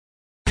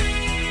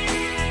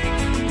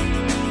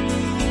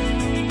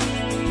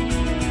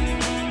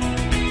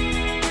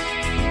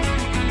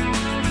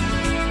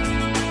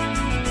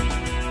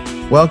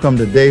Welcome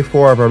to day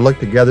 4 of our look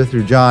together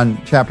through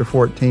John chapter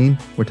 14.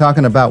 We're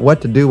talking about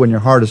what to do when your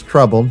heart is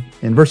troubled.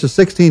 In verses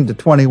 16 to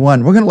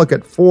 21, we're going to look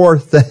at 4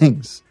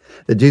 things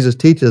that Jesus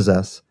teaches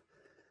us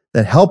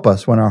that help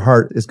us when our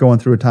heart is going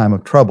through a time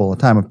of trouble, a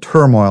time of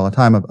turmoil, a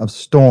time of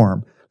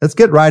storm. Let's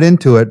get right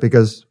into it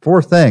because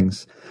 4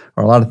 things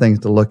are a lot of things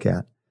to look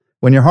at.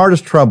 When your heart is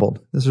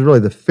troubled, this is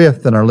really the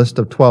 5th in our list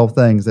of 12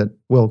 things that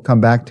we'll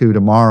come back to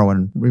tomorrow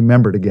and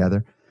remember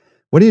together.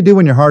 What do you do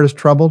when your heart is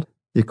troubled?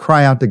 You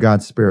cry out to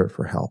God's Spirit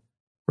for help.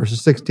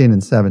 Verses 16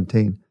 and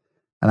 17.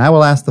 And I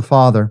will ask the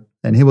Father,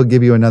 and he will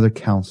give you another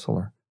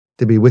counselor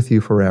to be with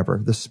you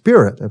forever, the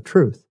Spirit of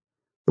truth.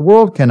 The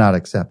world cannot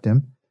accept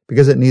him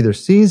because it neither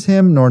sees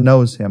him nor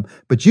knows him,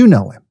 but you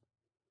know him,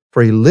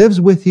 for he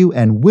lives with you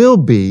and will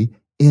be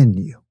in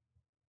you.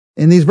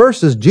 In these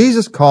verses,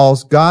 Jesus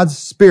calls God's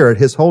Spirit,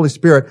 his Holy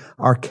Spirit,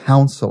 our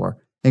counselor.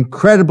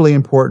 Incredibly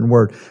important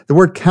word. The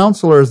word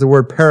counselor is the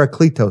word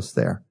parakletos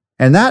there.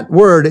 And that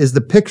word is the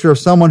picture of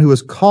someone who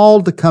is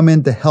called to come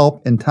in to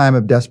help in time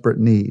of desperate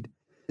need.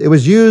 It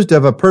was used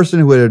of a person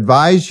who would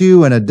advise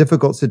you in a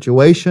difficult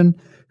situation,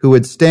 who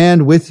would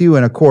stand with you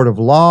in a court of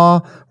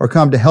law, or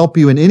come to help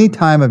you in any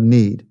time of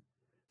need.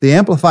 The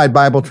Amplified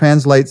Bible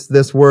translates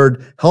this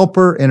word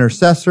helper,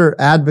 intercessor,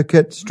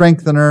 advocate,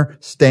 strengthener,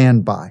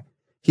 standby.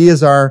 He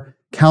is our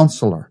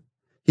counselor.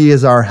 He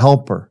is our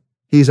helper.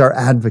 He's our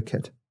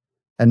advocate.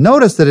 And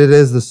notice that it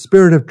is the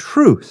Spirit of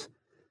truth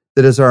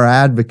that is our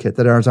advocate,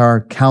 that is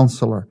our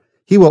counselor.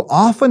 He will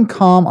often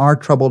calm our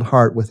troubled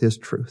heart with his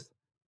truth.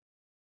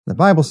 The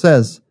Bible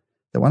says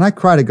that when I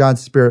cry to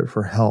God's Spirit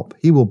for help,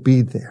 he will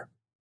be there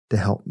to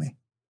help me.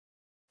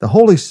 The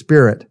Holy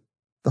Spirit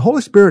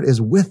is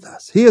with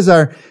us. He is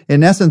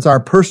in essence, our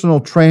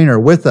personal trainer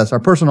with us, our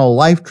personal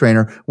life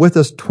trainer with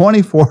us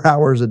 24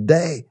 hours a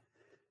day.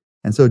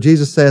 And so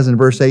Jesus says in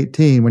verse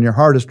 18, when your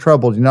heart is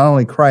troubled, you not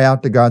only cry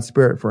out to God's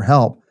Spirit for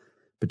help,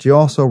 but you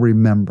also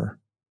remember.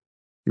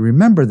 You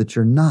remember that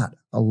you're not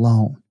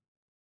alone.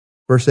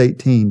 Verse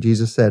 18,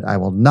 Jesus said, I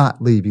will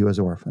not leave you as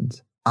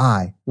orphans.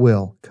 I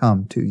will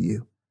come to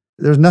you.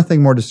 There's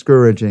nothing more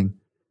discouraging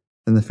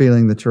than the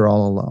feeling that you're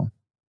all alone.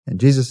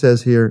 And Jesus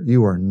says here,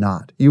 you are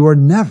not. You are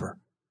never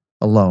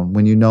alone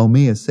when you know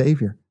me as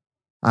Savior.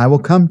 I will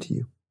come to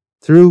you.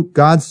 Through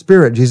God's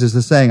Spirit, Jesus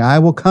is saying, I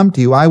will come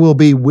to you. I will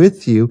be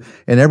with you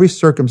in every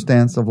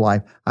circumstance of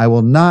life. I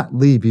will not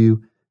leave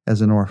you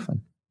as an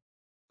orphan.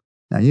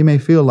 Now, you may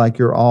feel like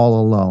you're all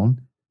alone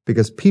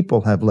because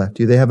people have left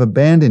you. They have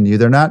abandoned you.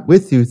 They're not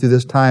with you through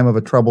this time of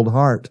a troubled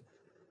heart.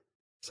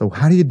 So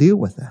how do you deal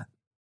with that?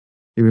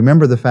 You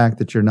remember the fact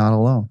that you're not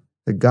alone,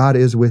 that God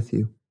is with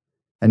you.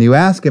 And you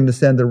ask him to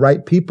send the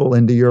right people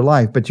into your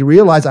life. But you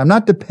realize I'm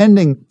not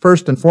depending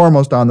first and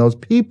foremost on those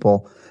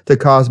people to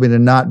cause me to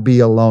not be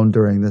alone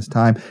during this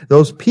time.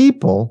 Those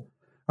people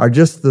are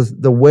just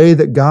the way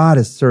that God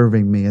is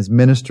serving me, is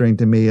ministering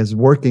to me, is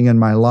working in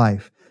my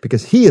life,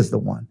 because he is the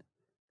one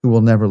who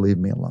will never leave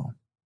me alone.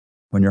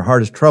 When your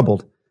heart is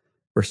troubled,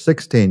 verse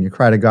 16, you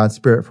cry to God's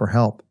Spirit for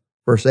help.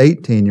 Verse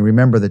 18, you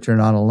remember that you're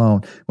not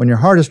alone. When your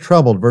heart is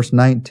troubled, verse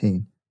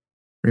 19,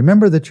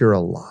 remember that you're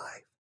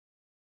alive.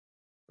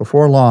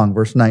 Before long,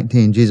 verse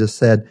 19, Jesus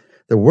said,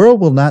 the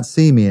world will not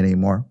see me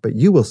anymore, but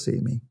you will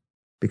see me.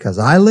 Because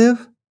I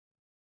live,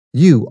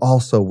 you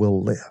also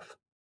will live.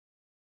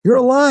 You're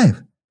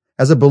alive.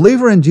 As a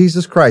believer in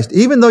Jesus Christ,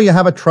 even though you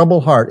have a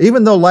troubled heart,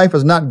 even though life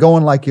is not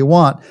going like you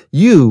want,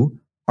 you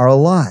are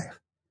alive.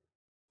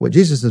 What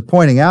Jesus is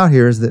pointing out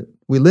here is that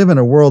we live in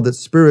a world that's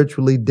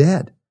spiritually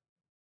dead.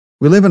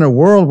 We live in a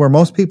world where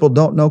most people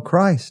don't know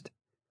Christ.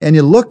 And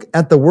you look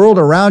at the world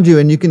around you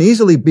and you can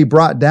easily be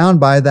brought down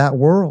by that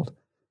world.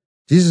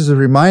 Jesus is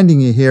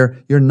reminding you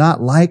here, you're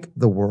not like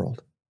the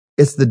world.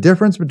 It's the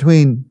difference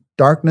between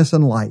darkness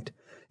and light.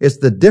 It's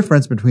the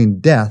difference between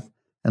death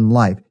and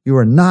life. You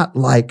are not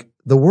like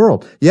the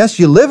world. Yes,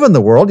 you live in the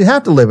world. You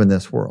have to live in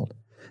this world.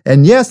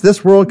 And yes,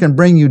 this world can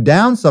bring you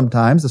down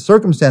sometimes, the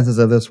circumstances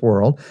of this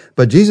world.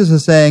 But Jesus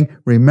is saying,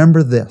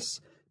 remember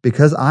this,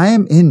 because I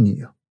am in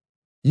you,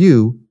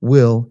 you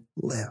will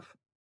live.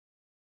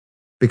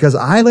 Because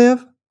I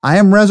live, I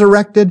am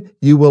resurrected,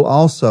 you will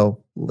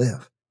also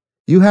live.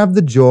 You have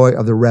the joy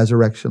of the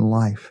resurrection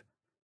life.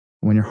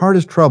 When your heart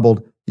is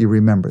troubled, you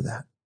remember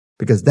that.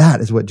 Because that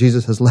is what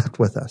Jesus has left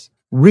with us.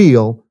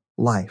 Real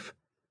life.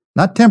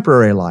 Not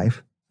temporary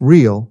life,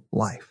 real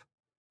life.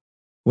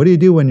 What do you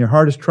do when your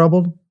heart is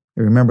troubled?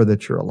 You remember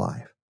that you're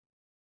alive.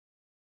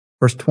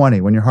 Verse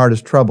 20, when your heart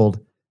is troubled,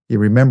 you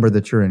remember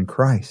that you're in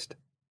Christ.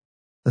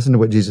 Listen to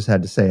what Jesus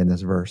had to say in this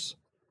verse.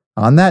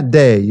 On that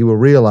day, you will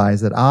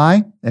realize that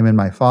I am in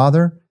my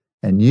Father,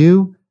 and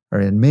you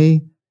are in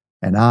me,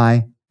 and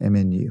I am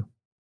in you.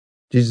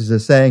 Jesus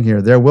is saying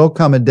here, there will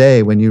come a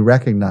day when you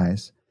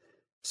recognize,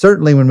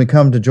 certainly when we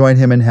come to join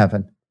him in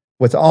heaven,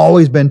 what's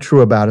always been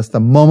true about us the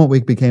moment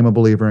we became a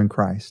believer in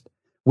Christ.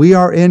 We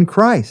are in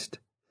Christ.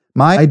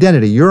 My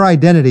identity, your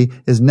identity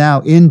is now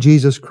in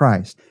Jesus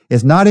Christ.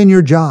 It's not in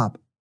your job.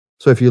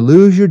 So if you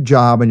lose your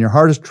job and your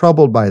heart is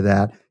troubled by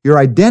that, your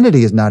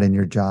identity is not in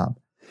your job.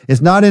 It's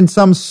not in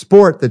some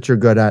sport that you're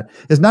good at.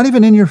 It's not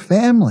even in your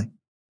family.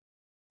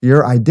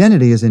 Your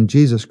identity is in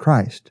Jesus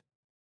Christ.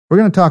 We're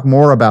going to talk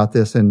more about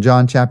this in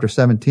John chapter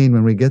 17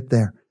 when we get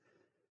there.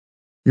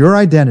 Your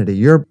identity,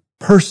 your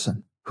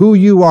person, who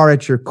you are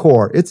at your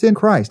core, it's in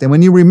Christ. And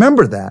when you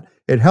remember that,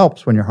 it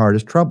helps when your heart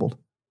is troubled.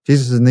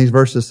 Jesus in these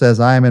verses says,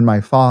 I am in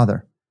my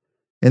Father.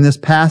 In this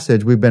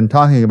passage, we've been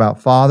talking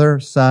about Father,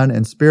 Son,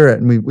 and Spirit,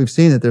 and we've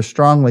seen that they're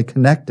strongly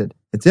connected.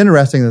 It's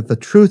interesting that the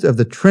truth of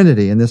the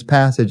Trinity in this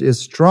passage is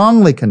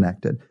strongly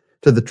connected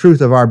to the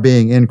truth of our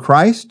being in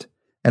Christ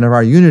and of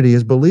our unity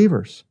as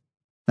believers.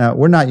 Now,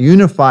 we're not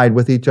unified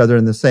with each other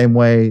in the same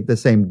way, the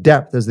same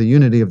depth as the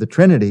unity of the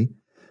Trinity,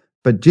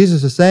 but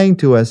Jesus is saying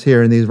to us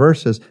here in these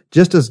verses,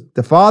 just as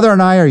the Father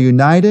and I are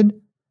united,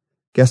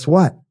 guess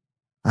what?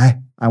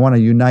 I want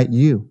to unite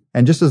you.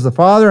 And just as the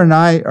Father and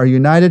I are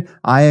united,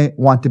 I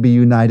want to be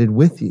united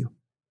with you.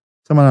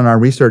 Someone on our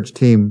research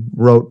team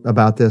wrote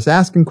about this,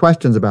 asking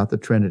questions about the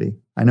Trinity.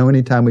 I know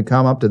anytime we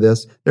come up to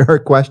this, there are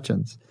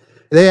questions.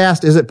 They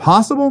asked, is it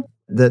possible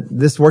that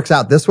this works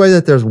out this way,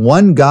 that there's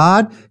one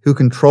God who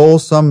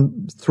controls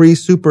some three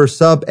super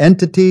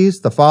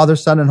sub-entities, the Father,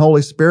 Son, and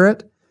Holy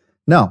Spirit?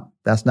 No,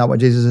 that's not what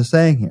Jesus is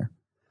saying here.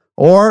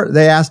 Or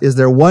they asked, is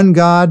there one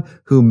God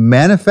who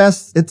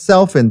manifests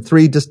itself in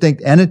three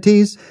distinct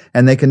entities,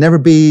 and they can never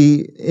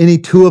be any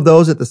two of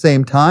those at the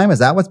same time? Is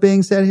that what's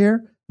being said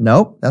here?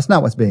 Nope, that's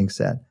not what's being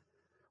said.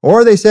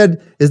 Or they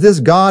said, is this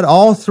God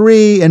all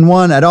three in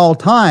one at all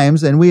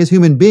times, and we as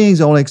human beings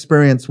only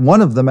experience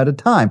one of them at a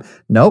time?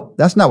 Nope,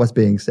 that's not what's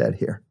being said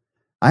here.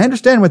 I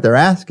understand what they're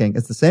asking.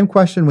 It's the same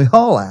question we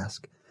all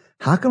ask.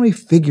 How can we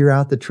figure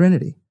out the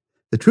Trinity?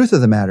 The truth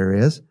of the matter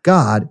is,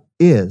 God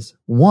is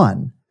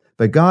one,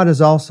 but God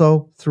is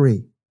also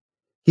three.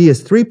 He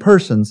is three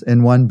persons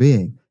in one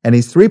being, and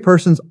He's three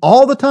persons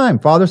all the time,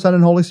 Father, Son,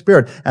 and Holy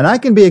Spirit. And I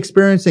can be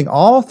experiencing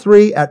all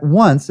three at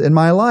once in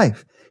my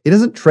life. He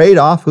doesn't trade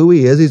off who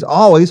He is. He's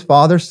always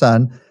Father,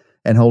 Son,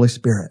 and Holy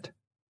Spirit.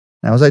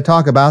 Now, as I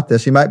talk about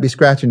this, you might be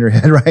scratching your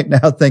head right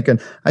now thinking,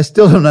 I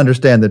still don't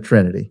understand the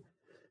Trinity.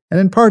 And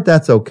in part,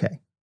 that's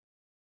okay,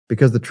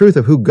 because the truth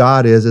of who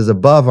God is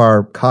above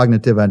our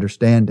cognitive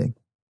understanding.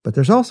 But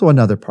there's also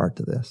another part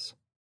to this.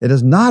 It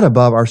is not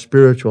above our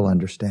spiritual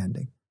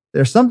understanding.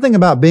 There's something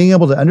about being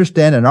able to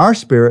understand in our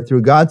spirit,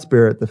 through God's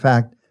Spirit, the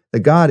fact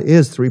that God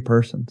is three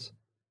persons.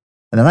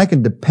 And that I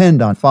can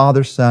depend on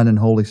Father, Son, and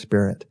Holy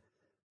Spirit.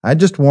 I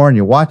just warn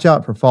you, watch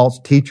out for false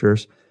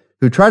teachers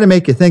who try to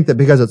make you think that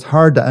because it's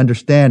hard to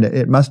understand it,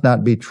 it must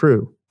not be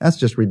true. That's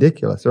just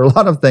ridiculous. There are a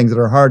lot of things that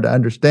are hard to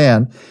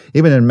understand,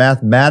 even in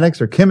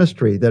mathematics or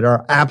chemistry, that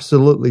are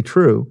absolutely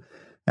true.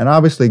 And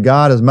obviously,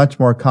 God is much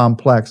more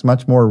complex,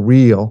 much more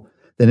real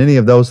than any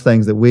of those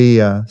things that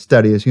we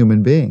study as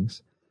human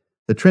beings.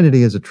 The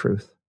Trinity is a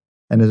truth,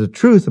 and is a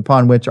truth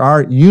upon which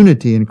our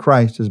unity in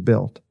Christ is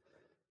built.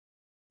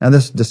 Now,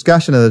 this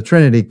discussion of the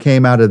Trinity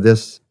came out of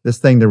this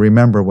thing to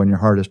remember when your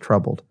heart is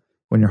troubled.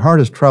 When your heart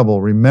is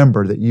troubled,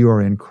 remember that you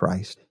are in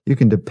Christ. You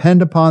can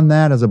depend upon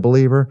that as a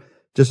believer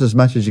just as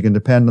much as you can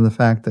depend on the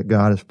fact that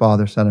God is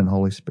Father, Son, and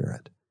Holy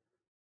Spirit.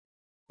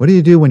 What do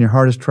you do when your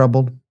heart is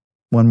troubled?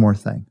 One more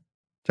thing.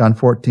 John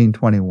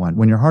 14:21.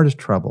 When your heart is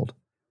troubled,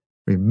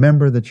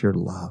 remember that you're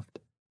loved.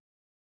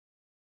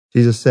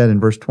 Jesus said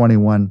in verse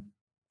 21,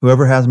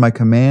 whoever has my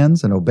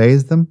commands and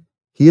obeys them,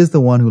 he is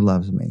the one who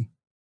loves me.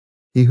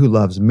 He who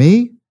loves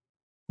me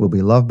will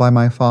be loved by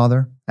my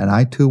Father, and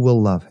I too will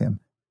love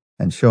him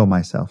and show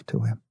myself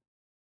to him.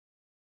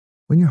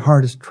 When your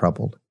heart is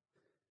troubled,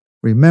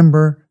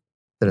 remember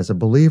that as a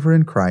believer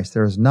in Christ,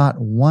 there is not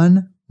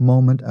one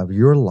moment of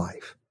your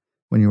life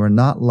when you are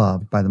not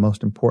loved by the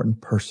most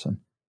important person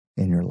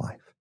in your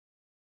life.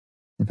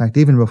 In fact,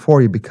 even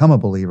before you become a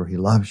believer, He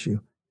loves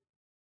you.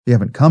 You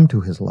haven't come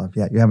to His love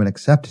yet. You haven't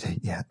accepted it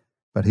yet,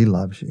 but He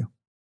loves you.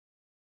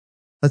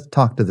 Let's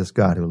talk to this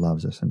God who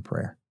loves us in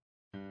prayer.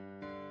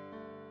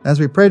 As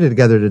we pray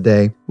together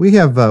today,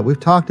 we've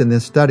talked in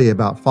this study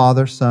about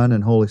Father, Son,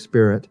 and Holy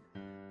Spirit,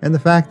 and the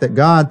fact that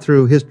God,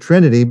 through His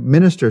Trinity,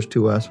 ministers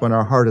to us when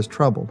our heart is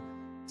troubled.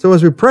 So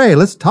as we pray,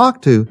 let's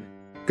talk to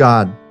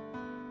God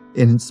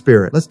in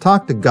spirit. Let's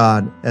talk to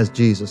God as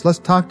Jesus. Let's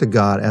talk to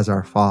God as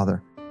our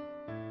Father.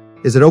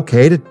 Is it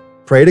okay to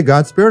pray to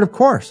God's Spirit? Of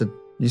course.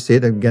 You see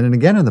it again and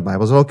again in the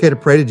Bible. Is it okay to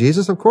pray to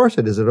Jesus? Of course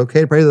it is. Is it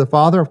okay to pray to the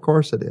Father? Of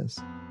course it is.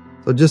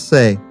 So just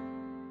say,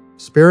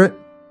 Spirit,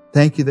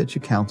 thank you that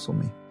you counsel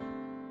me.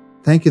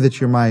 Thank you that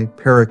you're my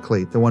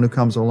paraclete, the one who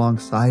comes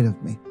alongside of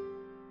me.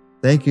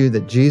 Thank you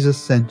that Jesus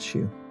sent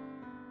you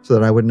so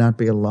that I would not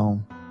be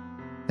alone.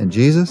 And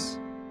Jesus,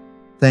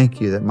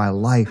 thank you that my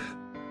life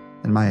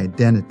and my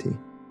identity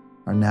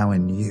are now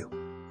in you.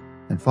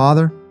 And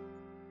Father,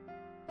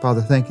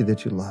 thank you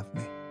that you love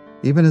me,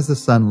 even as the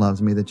Son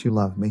loves me, that you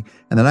love me,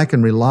 and that I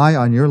can rely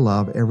on your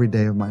love every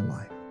day of my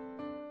life.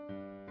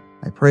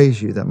 I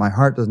praise you that my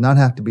heart does not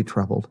have to be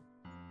troubled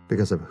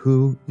because of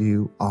who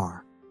you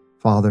are,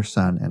 Father,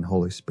 Son, and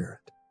Holy Spirit.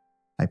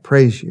 I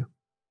praise you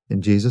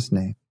in Jesus'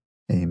 name.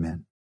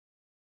 Amen.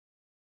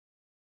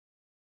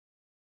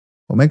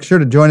 Well, make sure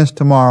to join us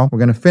tomorrow. We're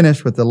going to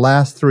finish with the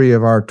last 3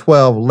 of our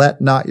 12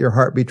 Let Not Your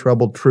Heart Be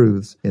Troubled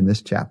truths in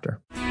this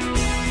chapter.